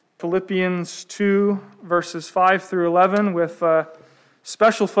Philippians 2, verses 5 through 11, with a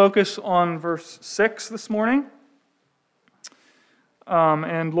special focus on verse 6 this morning.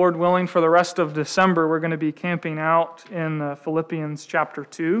 And Lord willing, for the rest of December, we're going to be camping out in Philippians chapter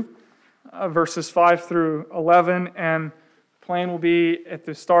 2, verses 5 through 11. And the plan will be at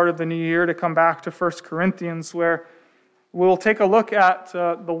the start of the new year to come back to 1 Corinthians, where we'll take a look at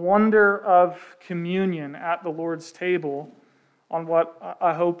the wonder of communion at the Lord's table on what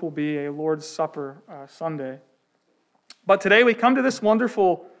I hope will be a Lord's Supper Sunday. But today we come to this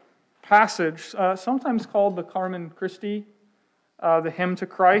wonderful passage, sometimes called the Carmen Christi, the hymn to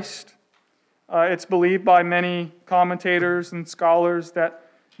Christ. It's believed by many commentators and scholars that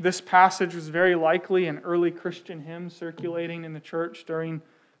this passage was very likely an early Christian hymn circulating in the church during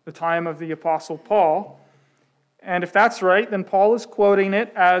the time of the Apostle Paul. And if that's right, then Paul is quoting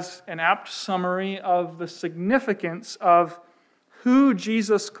it as an apt summary of the significance of who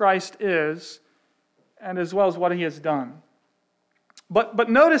Jesus Christ is, and as well as what he has done. But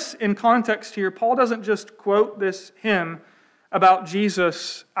notice in context here, Paul doesn't just quote this hymn about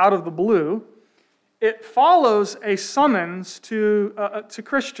Jesus out of the blue. It follows a summons to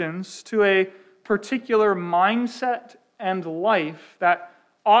Christians to a particular mindset and life that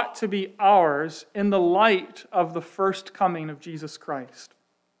ought to be ours in the light of the first coming of Jesus Christ.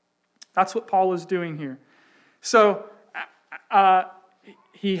 That's what Paul is doing here. So,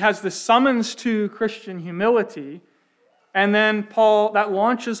 he has the summons to Christian humility, and then that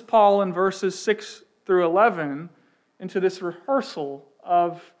launches Paul in verses 6 through 11 into this rehearsal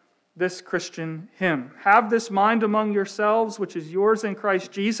of this Christian hymn. Have this mind among yourselves, which is yours in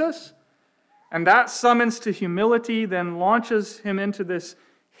Christ Jesus. And that summons to humility then launches him into this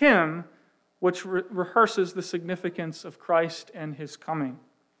hymn, which rehearses the significance of Christ and his coming.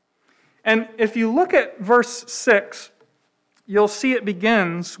 And if you look at verse 6, you'll see it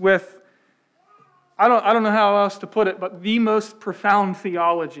begins with, I don't know how else to put it, but the most profound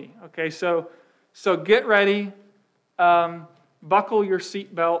theology. Okay, so get ready, buckle your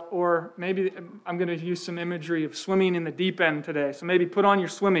seatbelt, or maybe I'm going to use some imagery of swimming in the deep end today. So maybe put on your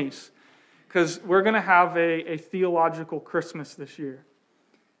swimmies, because we're going to have a theological Christmas this year.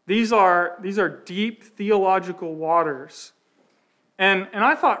 These are deep theological waters. And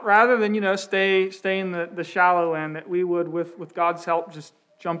I thought rather than, stay in the shallow end, that we would, with God's help, just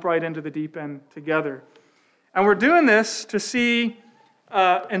jump right into the deep end together. And we're doing this to see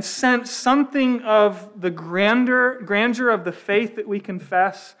and sense something of the grandeur of the faith that we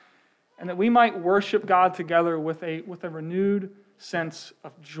confess, and that we might worship God together with a renewed sense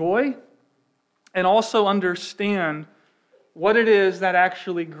of joy, and also understand what it is that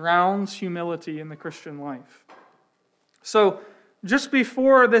actually grounds humility in the Christian life. So, just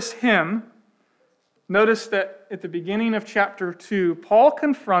before this hymn, notice that at the beginning of chapter 2, Paul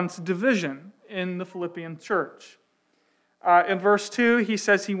confronts division in the Philippian church. In verse 2, he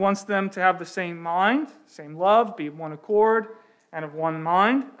says he wants them to have the same mind, same love, be of one accord, and of one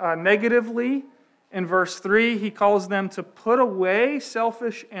mind. Negatively, in verse 3, he calls them to put away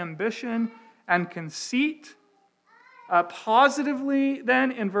selfish ambition and conceit. Positively,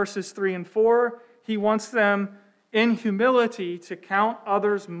 then, in verses 3 and 4, he wants them in humility to count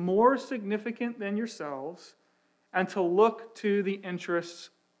others more significant than yourselves and to look to the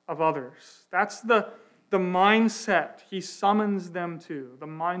interests of others. That's the mindset he summons them to, the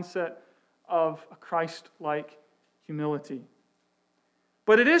mindset of a Christ-like humility.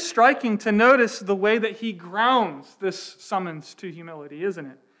 But it is striking to notice the way that he grounds this summons to humility, isn't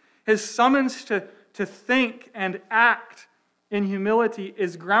it? His summons to think and act in humility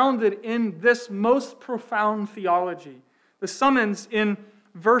is grounded in this most profound theology. The summons in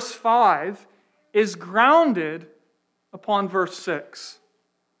verse 5 is grounded upon verse 6.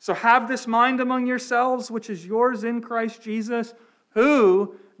 So have this mind among yourselves, which is yours in Christ Jesus,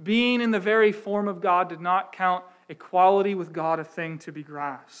 who, being in the very form of God, did not count equality with God a thing to be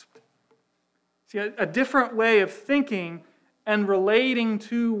grasped. See, a different way of thinking and relating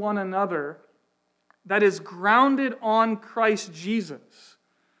to one another that is grounded on Christ Jesus,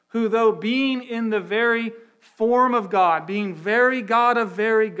 who, though being in the very form of God, being very God of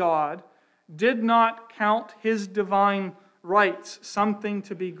very God, did not count his divine rights something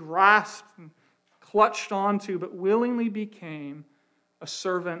to be grasped and clutched onto, but willingly became a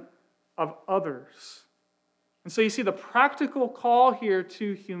servant of others. And so you see, the practical call here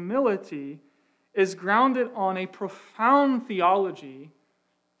to humility is grounded on a profound theology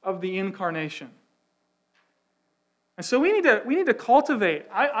of the incarnation. And so we need to cultivate,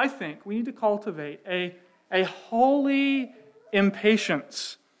 I think, we need to cultivate a holy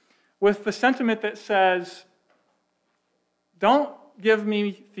impatience with the sentiment that says, don't give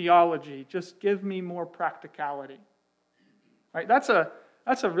me theology, just give me more practicality. Right? That's a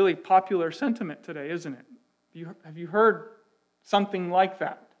really popular sentiment today, isn't it? Have you heard something like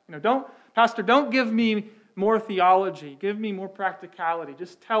that? Pastor, don't give me more theology, give me more practicality.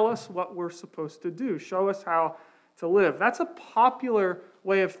 Just tell us what we're supposed to do. Show us how to live. That's a popular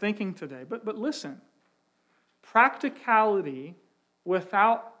way of thinking today. But listen, practicality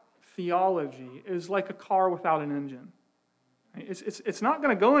without theology is like a car without an engine. It's not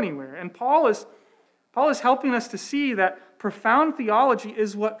going to go anywhere. And Paul is helping us to see that profound theology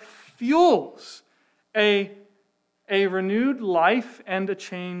is what fuels a renewed life and a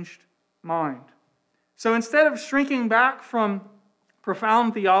changed mind. So instead of shrinking back from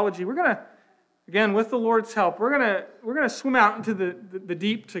profound theology, we're going to, again, with the Lord's help, we're going to swim out into the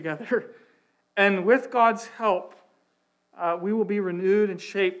deep together. And with God's help, we will be renewed and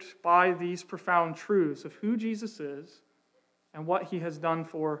shaped by these profound truths of who Jesus is and what he has done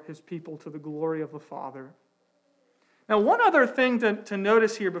for his people to the glory of the Father. Now, one other thing to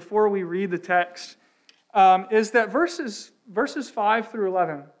notice here before we read the text is that verses 5 through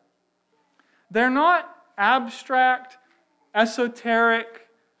 11, they're not abstract, esoteric,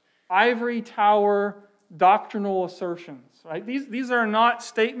 ivory tower doctrinal assertions. Right? These are not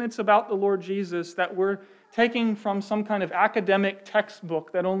statements about the Lord Jesus that we're taking from some kind of academic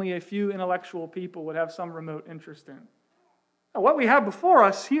textbook that only a few intellectual people would have some remote interest in. Now, what we have before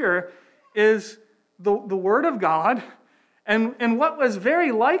us here is the Word of God and what was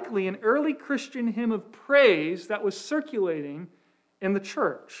very likely an early Christian hymn of praise that was circulating in the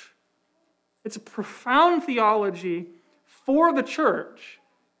church. It's a profound theology for the church,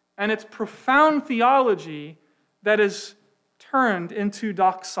 and it's profound theology that is turned into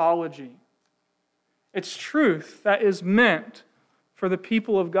doxology. It's truth that is meant for the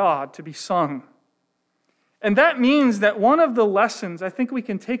people of God to be sung. And that means that one of the lessons I think we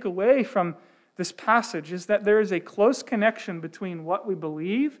can take away from this passage is that there is a close connection between what we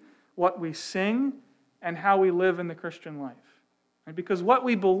believe, what we sing, and how we live in the Christian life. And because what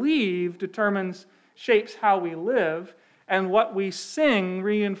we believe shapes how we live, and what we sing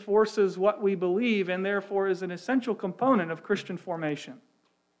reinforces what we believe, and therefore is an essential component of Christian formation.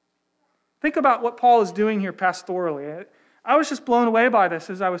 Think about what Paul is doing here pastorally. I was just blown away by this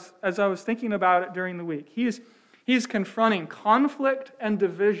as I was thinking about it during the week. He's confronting conflict and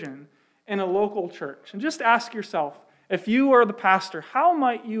division in a local church. And just ask yourself, if you are the pastor, how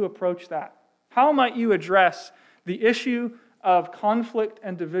might you approach that? How might you address the issue of conflict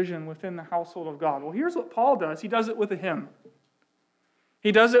and division within the household of God? Well, here's what Paul does. He does it with a hymn.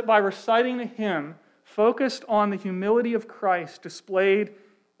 He does it by reciting a hymn focused on the humility of Christ displayed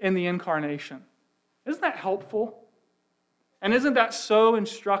in the incarnation. Isn't that helpful? And isn't that so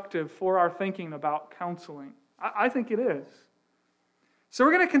instructive for our thinking about counseling? I think it is. So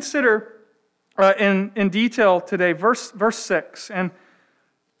we're going to consider in detail today verse 6. And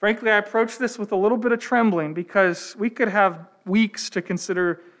frankly, I approach this with a little bit of trembling because we could have weeks to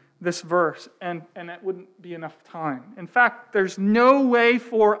consider this verse, and it wouldn't be enough time. In fact, there's no way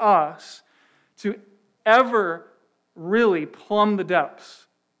for us to ever really plumb the depths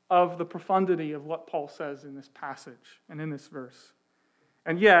of the profundity of what Paul says in this passage and in this verse.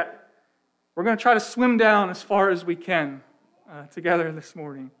 And yet, we're going to try to swim down as far as we can together this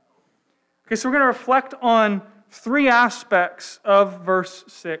morning. Okay, so we're going to reflect on three aspects of verse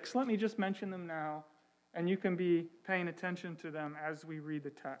 6. Let me just mention them now, and you can be paying attention to them as we read the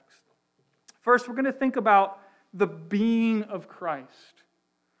text. First, we're going to think about the being of Christ.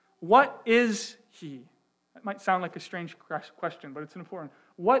 What is he? That might sound like a strange question, but it's important.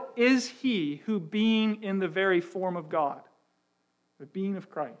 What is he who, being in the very form of God? The being of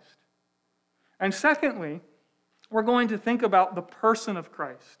Christ. And secondly, we're going to think about the person of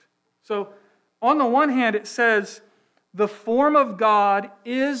Christ. So, on the one hand, it says, the form of God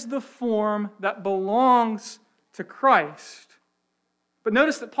is the form that belongs to Christ. But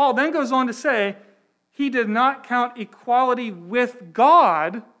notice that Paul then goes on to say, he did not count equality with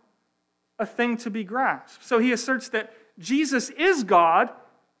God a thing to be grasped. So he asserts that Jesus is God,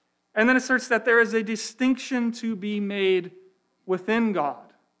 and then asserts that there is a distinction to be made within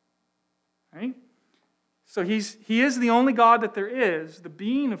God. Right? So he is the only God that there is, the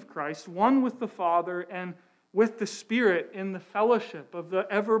being of Christ, one with the Father and with the Spirit in the fellowship of the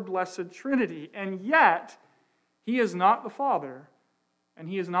ever-blessed Trinity. And yet, he is not the Father, and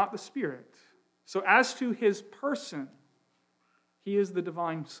he is not the Spirit. So as to his person, he is the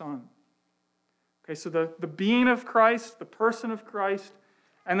divine Son. Okay, so the being of Christ, the person of Christ,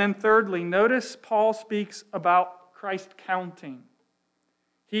 and then thirdly, notice Paul speaks about Christ counting.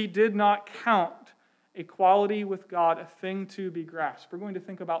 He did not count equality with God a thing to be grasped. We're going to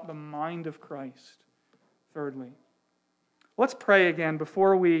think about the mind of Christ, thirdly. Let's pray again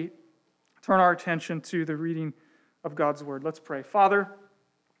before we turn our attention to the reading of God's Word. Let's pray. Father,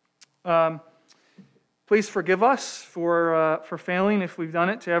 please forgive us for failing, if we've done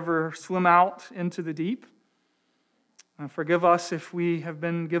it, to ever swim out into the deep. Forgive us if we have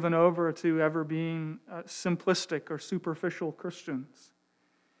been given over to ever being simplistic or superficial Christians.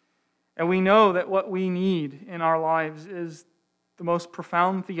 And we know that what we need in our lives is the most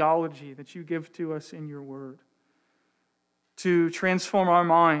profound theology that you give to us in your Word, to transform our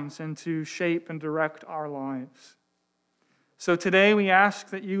minds and to shape and direct our lives. So today we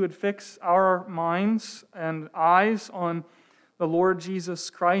ask that you would fix our minds and eyes on the Lord Jesus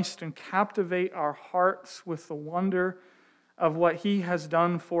Christ and captivate our hearts with the wonder of what he has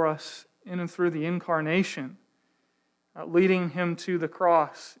done for us in and through the incarnation, leading him to the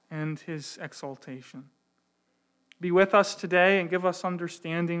cross and his exaltation. Be with us today and give us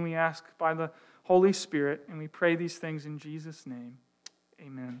understanding, we ask, by the Holy Spirit, and we pray these things in Jesus' name.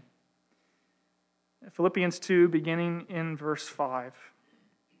 Amen. Philippians 2, beginning in verse 5.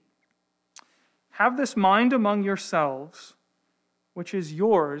 Have this mind among yourselves, which is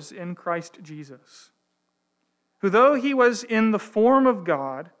yours in Christ Jesus, who though he was in the form of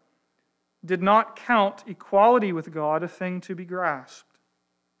God, did not count equality with God a thing to be grasped,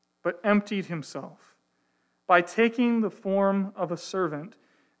 but emptied himself by taking the form of a servant,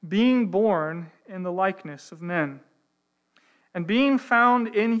 being born in the likeness of men. And being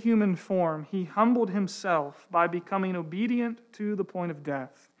found in human form, he humbled himself by becoming obedient to the point of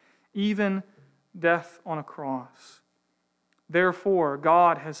death, even death on a cross. Therefore,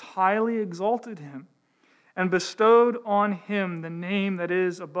 God has highly exalted him and bestowed on him the name that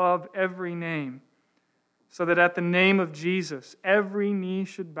is above every name, so that at the name of Jesus every knee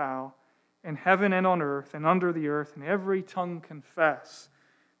should bow, in heaven and on earth and under the earth, and every tongue confess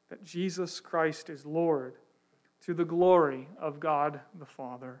that Jesus Christ is Lord, to the glory of God the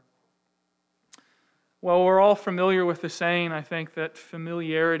Father. Well, we're all familiar with the saying, I think, that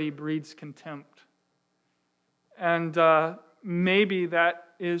familiarity breeds contempt. And maybe that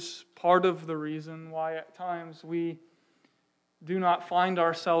is part of the reason why at times we do not find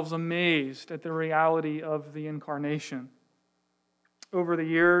ourselves amazed at the reality of the incarnation. Over the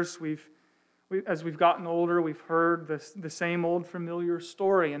years, as we've gotten older, we've heard the same old familiar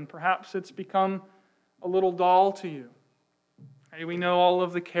story, and perhaps it's become a little dull to you. Hey, we know all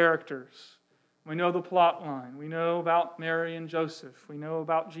of the characters. We know the plot line. We know about Mary and Joseph. We know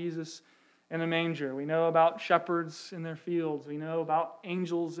about Jesus in a manger. We know about shepherds in their fields. We know about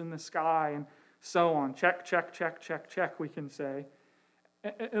angels in the sky and so on. Check, check, check, check, check, we can say.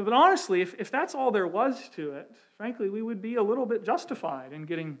 But honestly, if that's all there was to it, frankly, we would be a little bit justified in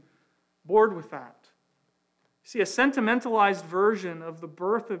getting bored with that. See, a sentimentalized version of the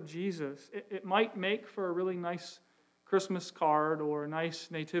birth of Jesus, it might make for a really nice Christmas card or a nice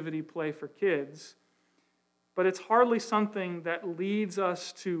nativity play for kids, but it's hardly something that leads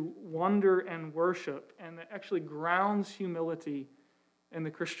us to wonder and worship and that actually grounds humility in the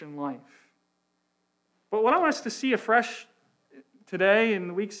Christian life. But what I want us to see afresh today and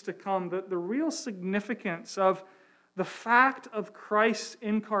the weeks to come, the real significance of the fact of Christ's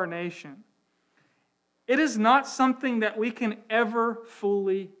incarnation. It is not something that we can ever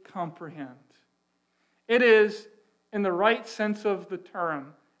fully comprehend. It is, in the right sense of the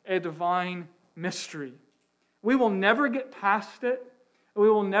term, a divine mystery. We will never get past it. We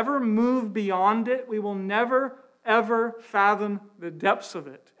will never move beyond it. We will never, ever fathom the depths of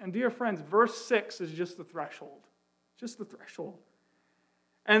it. And dear friends, verse 6 is just the threshold. Just the threshold.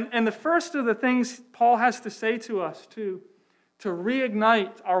 And the first of the things Paul has to say to us to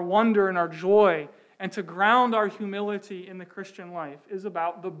reignite our wonder and our joy and to ground our humility in the Christian life is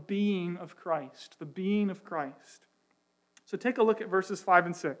about the being of Christ. The being of Christ. So take a look at verses 5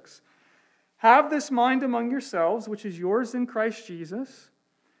 and 6. Have this mind among yourselves, which is yours in Christ Jesus,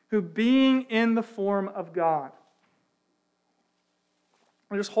 who being in the form of God.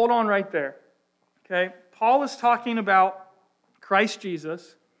 I'll just hold on right there. Okay? Paul is talking about Christ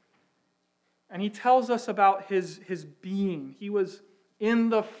Jesus, and he tells us about his being. He was in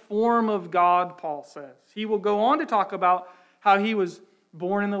the form of God, Paul says. He will go on to talk about how he was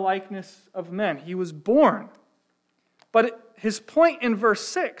born in the likeness of men. He was born. But his point in verse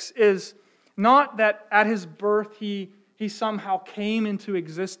 6 is not that at his birth he somehow came into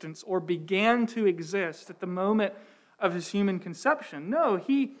existence or began to exist at the moment of his human conception. No,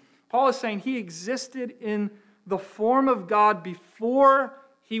 Paul is saying he existed in the form of God before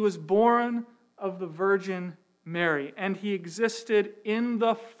he was born of the Virgin Mary. And he existed in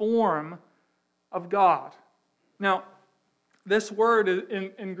the form of God. Now, this word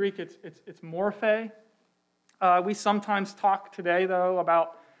in Greek, it's morphe. We sometimes talk today, though,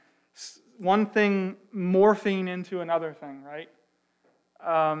 about one thing morphing into another thing, right?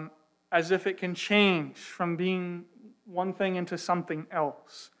 As if it can change from being one thing into something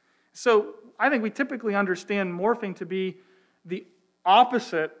else. So I think we typically understand morphing to be the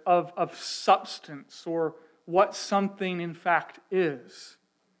opposite of substance or what something in fact is.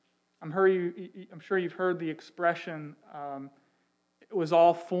 I'm sure you've heard the expression, it was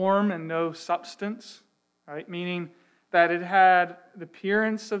all form and no substance, right? Meaning that it had the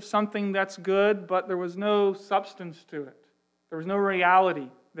appearance of something that's good, but there was no substance to it. There was no reality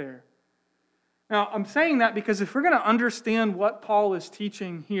there. Now, I'm saying that because if we're going to understand what Paul is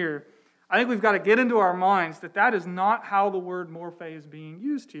teaching here, I think we've got to get into our minds that that is not how the word morphe is being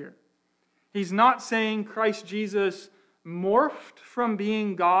used here. He's not saying Christ Jesus morphed from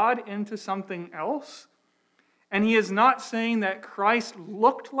being God into something else. And he is not saying that Christ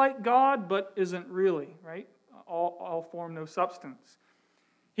looked like God but isn't really, right? All form, no substance.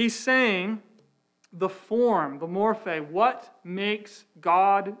 He's saying the form, the morphe, what makes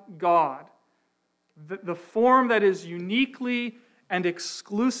God God. The form that is uniquely and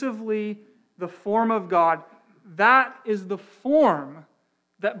exclusively the form of God, that is the form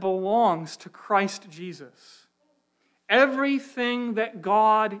that belongs to Christ Jesus. Everything that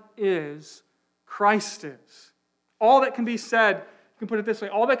God is, Christ is. All that can be said, you can put it this way,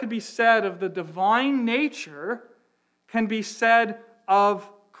 all that can be said of the divine nature can be said of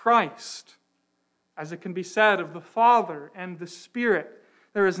Christ, as it can be said of the Father and the Spirit.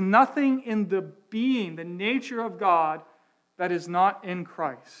 There is nothing in the being, the nature of God, that is not in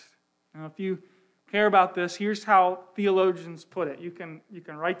Christ. Now, if you care about this, here's how theologians put it. You can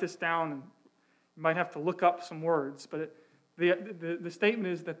write this down, and you might have to look up some words, but the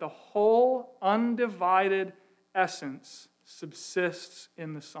statement is that the whole undivided essence subsists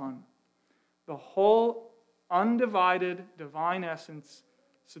in the Son. The whole undivided divine essence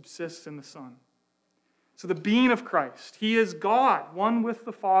subsists in the Son. So the being of Christ, he is God, one with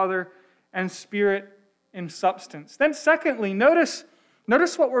the Father and Spirit in substance. Then secondly, notice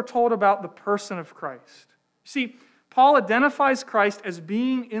what we're told about the person of Christ. See, Paul identifies Christ as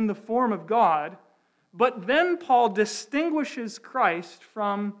being in the form of God, but then Paul distinguishes Christ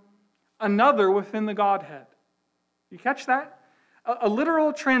from another within the Godhead. You catch that? A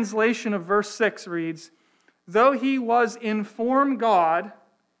literal translation of verse 6 reads, "Though he was in form God,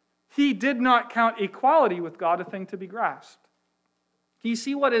 he did not count equality with God a thing to be grasped." Can you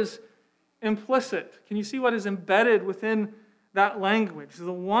see what is implicit? Can you see what is embedded within that language?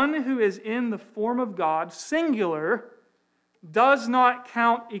 The one who is in the form of God, singular, does not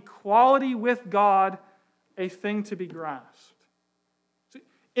count equality with God a thing to be grasped.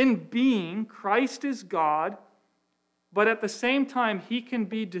 In being, Christ is God, but at the same time, he can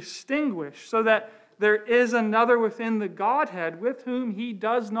be distinguished so that there is another within the Godhead with whom he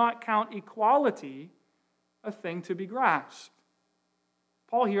does not count equality a thing to be grasped.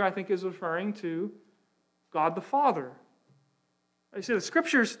 Paul here, I think, is referring to God the Father. I say the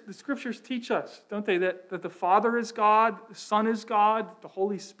scriptures teach us, don't they, that the Father is God, the Son is God, the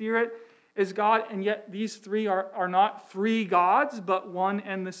Holy Spirit is God, and yet these three are not three gods, but one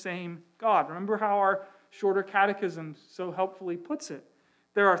and the same God. Remember how our shorter catechism so helpfully puts it.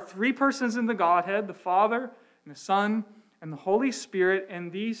 There are three persons in the Godhead, the Father, and the Son, and the Holy Spirit, and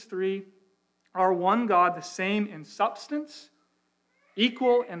these three are one God, the same in substance,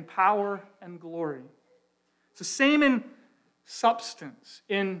 equal in power and glory. It's the same in substance,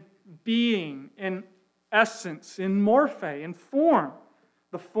 in being, in essence, in morphe, in form.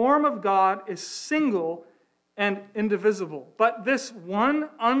 The form of God is single and indivisible. But this one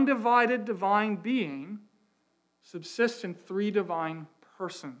undivided divine being subsists in three divine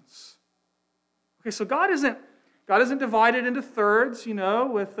persons. Okay, so God isn't divided into thirds,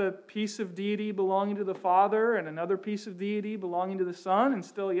 with a piece of deity belonging to the Father and another piece of deity belonging to the Son and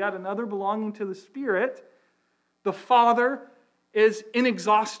still yet another belonging to the Spirit. The Father is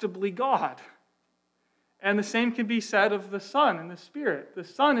inexhaustibly God. And the same can be said of the Son and the Spirit. The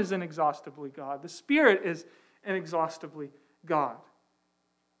Son is inexhaustibly God. The Spirit is inexhaustibly God.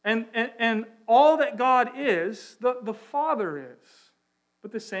 And all that God is, the Father is.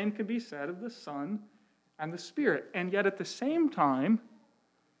 But the same can be said of the Son and the Spirit. And yet at the same time,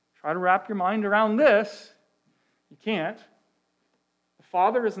 try to wrap your mind around this. You can't. The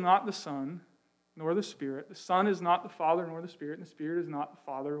Father is not the Son, nor the Spirit. The Son is not the Father, nor the Spirit. And the Spirit is not the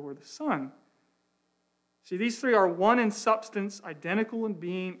Father or the Son. See, these three are one in substance, identical in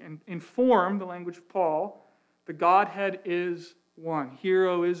being, and in form, the language of Paul. The Godhead is one. Hear,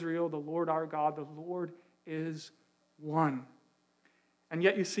 O Israel, the Lord our God, the Lord is one. And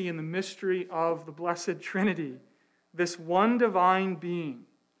yet you see in the mystery of the Blessed Trinity, this one divine being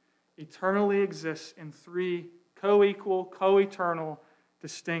eternally exists in three co-equal, co-eternal,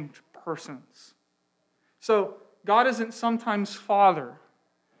 distinct persons. So God isn't sometimes Father,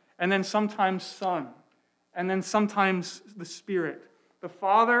 and then sometimes Son, and then sometimes the Spirit. The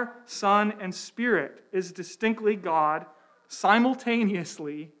Father, Son, and Spirit is distinctly God,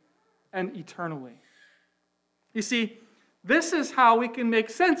 simultaneously and eternally. You see, this is how we can make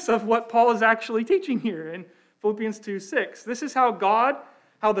sense of what Paul is actually teaching here in Philippians 2:6. This is how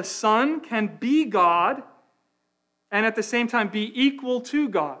the Son can be God and at the same time be equal to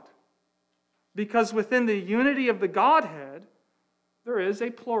God. Because within the unity of the Godhead, there is a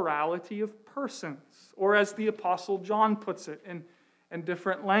plurality of persons. Or as the Apostle John puts it in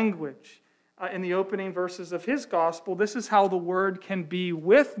different language, in the opening verses of his gospel, this is how the Word can be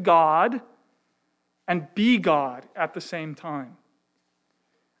with God and be God at the same time.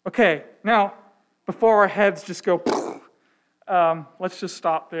 Okay, now, before our heads just go, let's just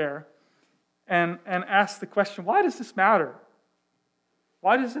stop there and ask the question, why does this matter?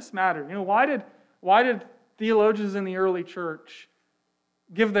 Why does this matter? Why did theologians in the early church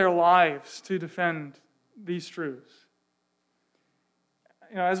give their lives to defend these truths?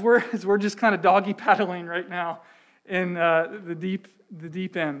 As we're just kind of doggy paddling right now in the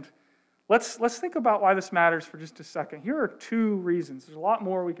deep end, let's think about why this matters for just a second. Here are two reasons. There's a lot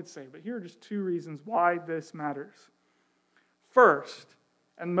more we could say, but here are just two reasons why this matters. First,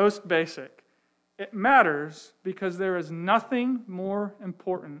 and most basic, it matters because there is nothing more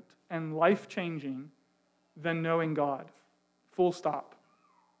important and life-changing than knowing God. Full stop.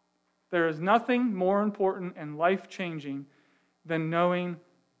 There is nothing more important and life-changing than knowing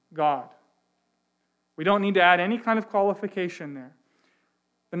God. We don't need to add any kind of qualification there.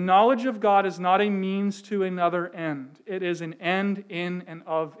 The knowledge of God is not a means to another end. It is an end in and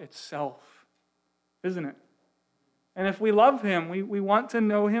of itself, isn't it? And if we love Him, we want to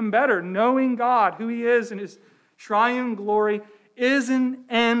know Him better. Knowing God, who He is in His triune glory, is an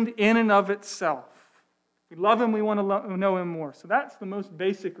end in and of itself. If we love Him, we want to know Him more. So that's the most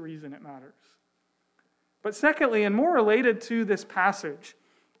basic reason it matters. But secondly, and more related to this passage,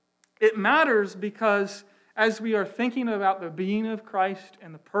 it matters because as we are thinking about the being of Christ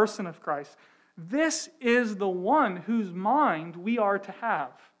and the person of Christ, this is the one whose mind we are to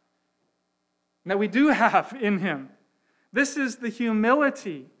have. That we do have in Him. This is the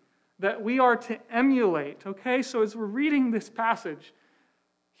humility that we are to emulate. Okay, so as we're reading this passage,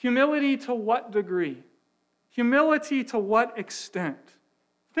 humility to what degree? Humility to what extent?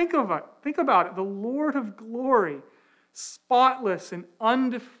 Think about it. The Lord of glory, spotless and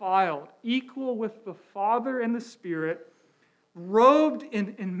undefiled, equal with the Father and the Spirit, robed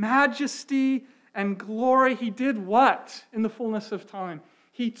in majesty and glory. He did what in the fullness of time?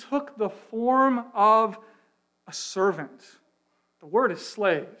 He took the form of a servant. The word is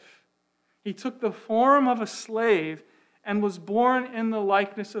slave. He took the form of a slave and was born in the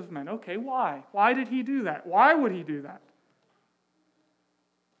likeness of men. Okay, why? Why did He do that? Why would He do that?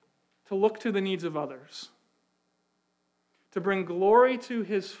 To look to the needs of others. To bring glory to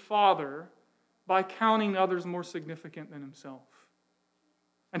His Father by counting others more significant than Himself.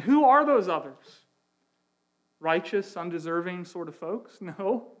 And who are those others? Righteous, undeserving sort of folks?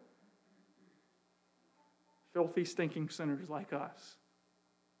 No. Filthy, stinking sinners like us.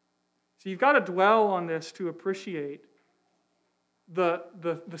 So you've got to dwell on this to appreciate the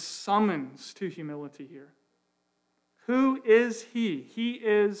summons to humility here. Who is He? He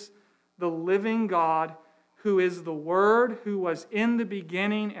is the living God who is the Word, who was in the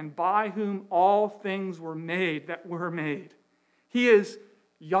beginning and by whom all things were made that were made. He is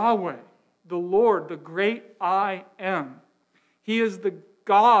Yahweh, the Lord, the great I Am. He is the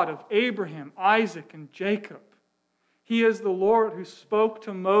God of Abraham, Isaac, and Jacob. He is the Lord who spoke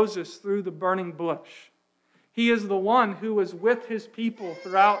to Moses through the burning bush. He is the one who was with His people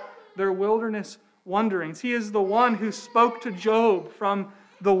throughout their wilderness wanderings. He is the one who spoke to Job from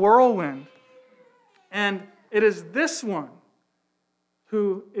the whirlwind. And it is this one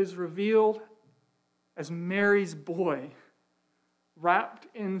who is revealed as Mary's boy, wrapped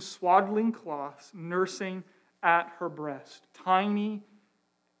in swaddling cloths, nursing at her breast. Tiny,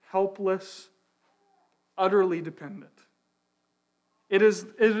 helpless, utterly dependent. It is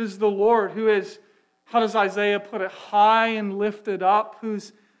the Lord who is, how does Isaiah put it, high and lifted up,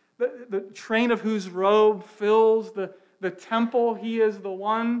 whose the train of whose robe fills the temple. He is the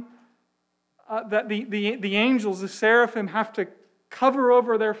one that the angels, the seraphim, have to cover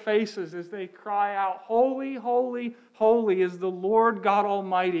over their faces as they cry out, "Holy, holy, holy is the Lord God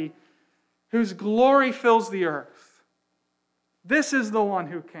Almighty, whose glory fills the earth." This is the one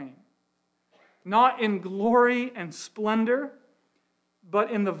who came, not in glory and splendor,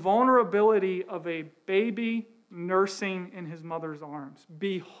 but in the vulnerability of a baby nursing in his mother's arms.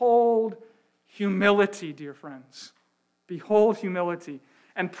 Behold humility, dear friends. Behold humility.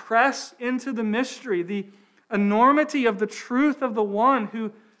 And press into the mystery, the enormity of the truth of the one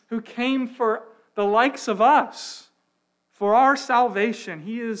who came for the likes of us, for our salvation.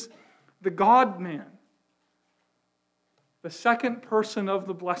 He is the God-man, the second person of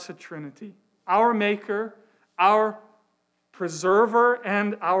the Blessed Trinity, our Maker, our Preserver,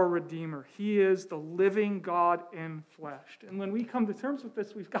 and our Redeemer. He is the living God in flesh. And when we come to terms with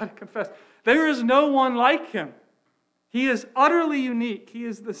this, we've got to confess, there is no one like him. He is utterly unique. He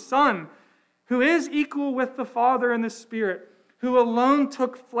is the Son who is equal with the Father and the Spirit, who alone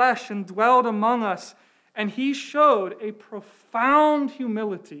took flesh and dwelled among us. And he showed a profound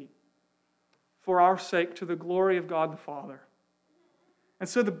humility for our sake to the glory of God the Father. And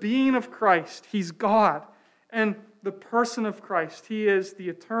so the being of Christ, he's God. And the person of Christ, he is the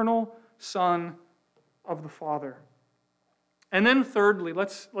eternal Son of the Father. And then thirdly,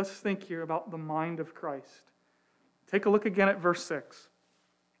 let's think here about the mind of Christ. Take a look again at verse 6.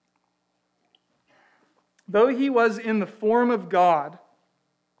 Though he was in the form of God,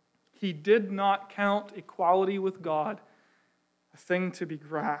 he did not count equality with God a thing to be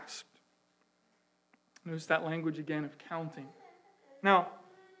grasped. Notice that language again of counting. Now,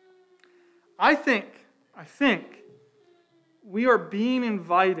 I think we are being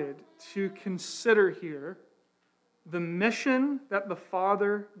invited to consider here the mission that the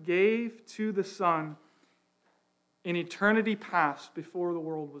Father gave to the Son in eternity past before the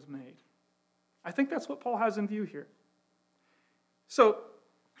world was made. I think that's what Paul has in view here. So,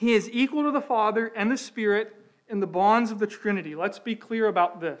 he is equal to the Father and the Spirit in the bonds of the Trinity. Let's be clear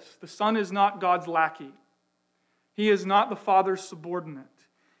about this. The Son is not God's lackey. He is not the Father's subordinate.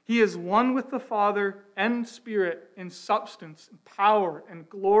 He is one with the Father and Spirit in substance, and power, and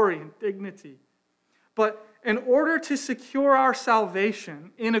glory, and dignity. But in order to secure our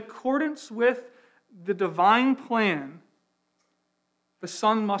salvation, in accordance with the divine plan, the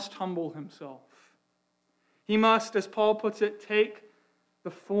Son must humble himself. He must, as Paul puts it, take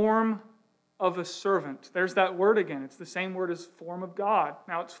the form of a servant. There's that word again. It's the same word as form of God.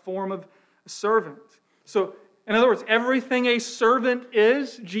 Now it's form of a servant. So, in other words, everything a servant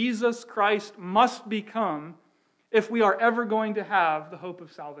is, Jesus Christ must become if we are ever going to have the hope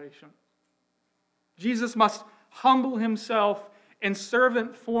of salvation. Jesus must humble himself in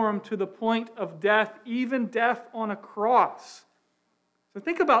servant form to the point of death, even death on a cross. So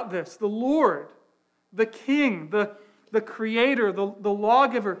think about this. The Lord, the King, the Creator, the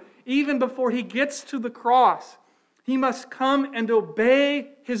lawgiver, even before he gets to the cross, he must come and obey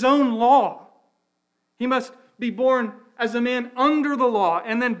his own law. He must be born as a man under the law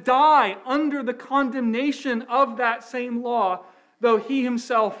and then die under the condemnation of that same law, though he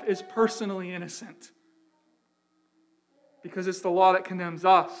himself is personally innocent. Because it's the law that condemns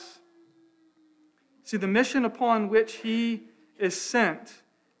us. See, the mission upon which he is sent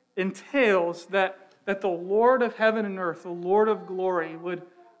entails that the Lord of heaven and earth, the Lord of glory, would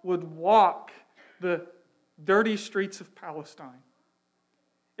walk the dirty streets of Palestine.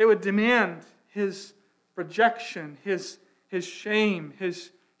 It would demand his rejection, his shame,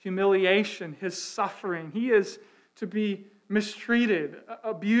 his humiliation, his suffering. He is to be mistreated,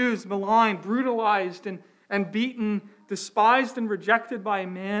 abused, maligned, brutalized, and beaten, despised and rejected by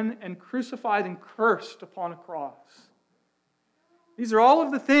men, and crucified and cursed upon a cross. These are all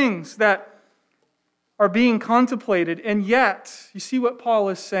of the things that are being contemplated, and yet, you see what Paul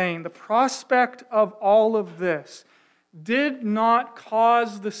is saying, the prospect of all of this did not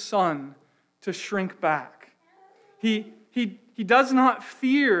cause the Son to shrink back. He does not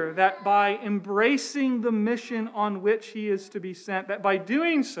fear that by embracing the mission on which he is to be sent, that by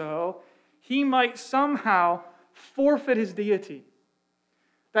doing so, he might somehow forfeit his deity,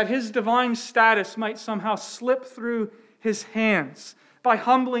 that his divine status might somehow slip through his hands by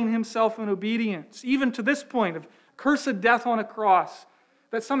humbling himself in obedience, even to this point of cursed death on a cross,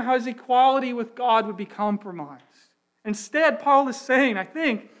 that somehow his equality with God would be compromised. Instead, Paul is saying, I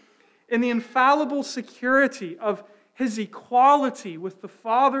think, in the infallible security of his equality with the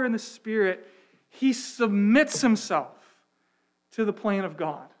Father and the Spirit, he submits himself to the plan of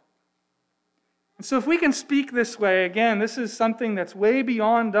God. And so if we can speak this way, again, this is something that's way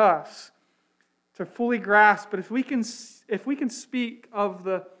beyond us to fully grasp, but if we can speak of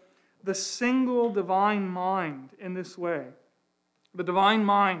the single divine mind in this way, the divine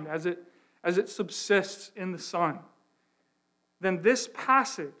mind as it subsists in the Son, then this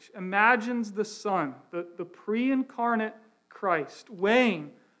passage imagines the Son, the pre-incarnate Christ,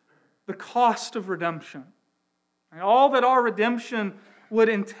 weighing the cost of redemption. And all that our redemption would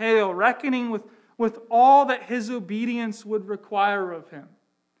entail, reckoning with all that his obedience would require of him.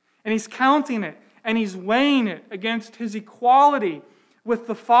 And he's counting it, and he's weighing it against his equality with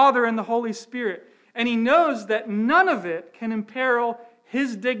the Father and the Holy Spirit. And he knows that none of it can imperil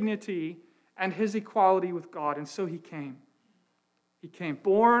his dignity and his equality with God. And so he came. He came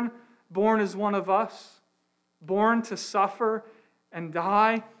born as one of us, born to suffer and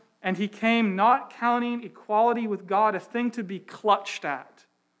die. And he came not counting equality with God a thing to be clutched at,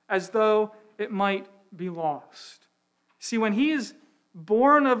 as though it might be lost. See, when he is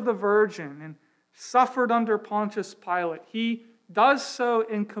born of the Virgin and suffered under Pontius Pilate, he does so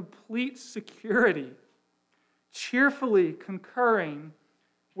in complete security, cheerfully concurring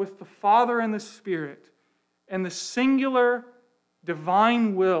with the Father and the Spirit in the singular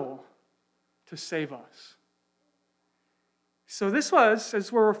divine will to save us. So this was,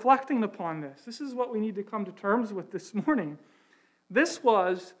 as we're reflecting upon this is what we need to come to terms with this morning. This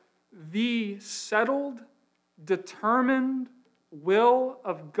was the settled, determined will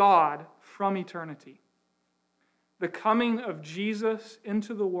of God from eternity. The coming of Jesus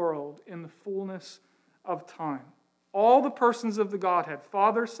into the world in the fullness of time. All the persons of the Godhead,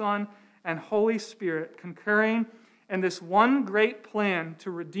 Father, Son, and Holy Spirit, concurring in this one great plan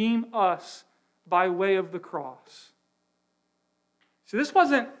to redeem us by way of the cross. So this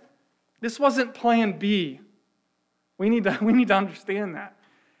wasn't plan B. We need to understand that.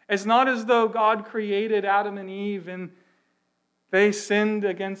 It's not as though God created Adam and Eve and they sinned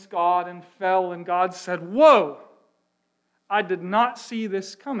against God and fell, and God said, "Whoa, I did not see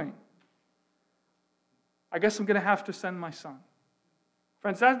this coming. I guess I'm going to have to send my son."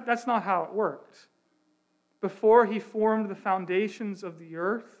 Friends, that's not how it worked. Before he formed the foundations of the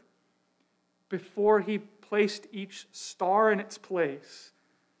earth, before he placed each star in its place,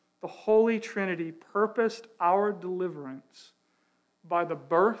 the Holy Trinity purposed our deliverance by the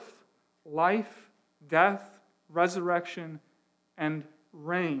birth, life, death, resurrection, and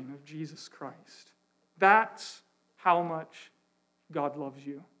reign of Jesus Christ. That's how much God loves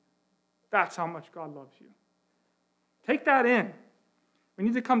you. That's how much God loves you. Take that in. We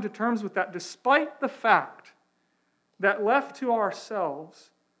need to come to terms with that, despite the fact that left to ourselves,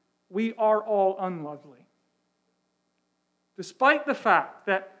 we are all unlovely. Despite the fact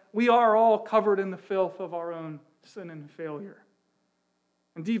that we are all covered in the filth of our own sin and failure.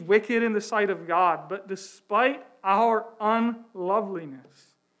 Indeed, wicked in the sight of God. But despite our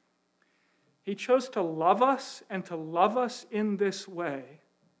unloveliness, he chose to love us and to love us in this way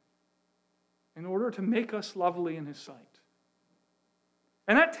in order to make us lovely in his sight.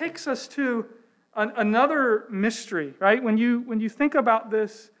 And that takes us to another mystery, right? When you think about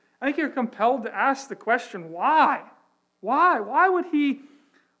this, I think you're compelled to ask the question, why? Why would he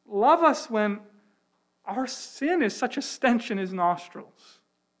love us when our sin is such a stench in his nostrils?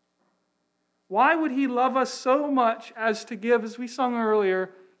 Why would he love us so much as to give, as we sung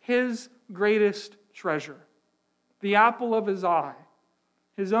earlier, his greatest treasure, the apple of his eye,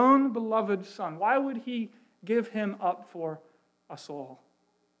 his own beloved Son? Why would he give him up for us all?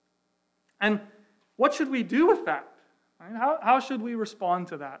 And what should we do with that? How should we respond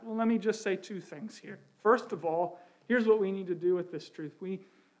to that? Well, let me just say two things here. First of all, here's what we need to do with this truth. We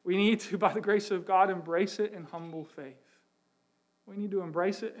need to, by the grace of God, embrace it in humble faith. We need to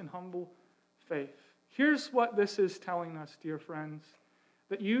embrace it in humble faith. Here's what this is telling us, dear friends,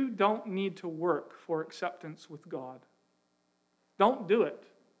 that you don't need to work for acceptance with God. Don't do it,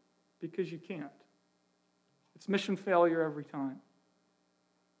 because you can't. It's mission failure every time.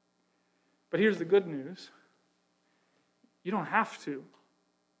 But here's the good news. You don't have to.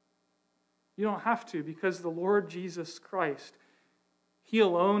 You don't have to, because the Lord Jesus Christ, he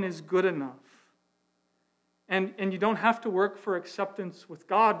alone is good enough. And you don't have to work for acceptance with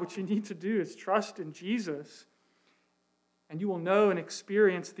God. What you need to do is trust in Jesus, and you will know and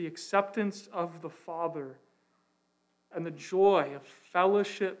experience the acceptance of the Father and the joy of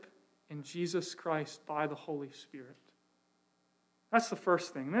fellowship in Jesus Christ by the Holy Spirit. That's the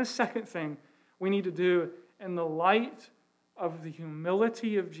first thing. And then the second thing we need to do in the light of the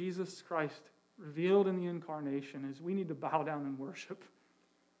humility of Jesus Christ revealed in the incarnation is we need to bow down and worship.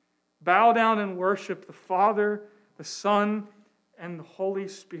 Bow down and worship the Father, the Son, and the Holy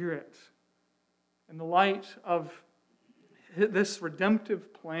Spirit in the light of this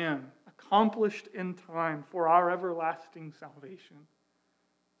redemptive plan accomplished in time for our everlasting salvation.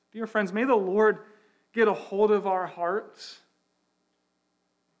 Dear friends, may the Lord get a hold of our hearts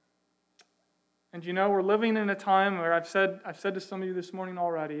And we're living in a time where I've said to some of you this morning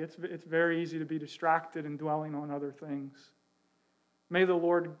already, it's very easy to be distracted and dwelling on other things. May the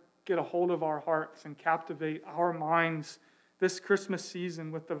Lord get a hold of our hearts and captivate our minds this Christmas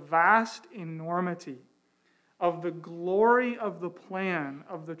season with the vast enormity of the glory of the plan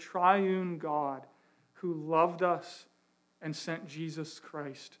of the triune God who loved us and sent Jesus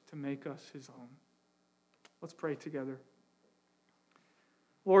Christ to make us his own. Let's pray together.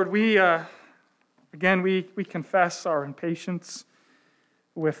 Lord, we confess our impatience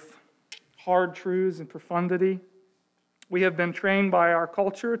with hard truths and profundity. We have been trained by our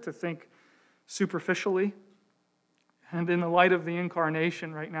culture to think superficially. And in the light of the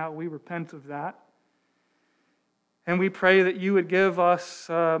incarnation right now, we repent of that. And we pray that you would give us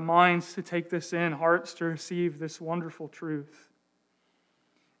minds to take this in, hearts to receive this wonderful truth.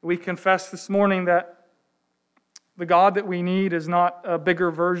 We confess this morning that the God that we need is not a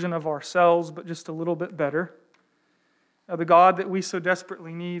bigger version of ourselves, but just a little bit better. The God that we so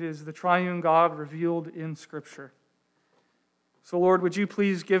desperately need is the triune God revealed in Scripture. So, Lord, would you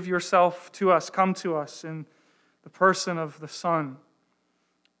please give yourself to us, come to us in the person of the Son,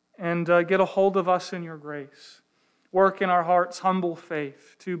 and get a hold of us in your grace. Work in our hearts humble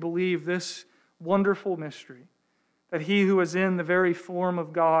faith to believe this wonderful mystery, that he who was in the very form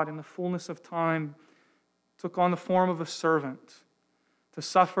of God in the fullness of time took on the form of a servant to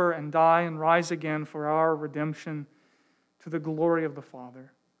suffer and die and rise again for our redemption to the glory of the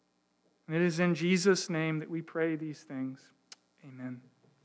Father. And it is in Jesus' name that we pray these things. Amen.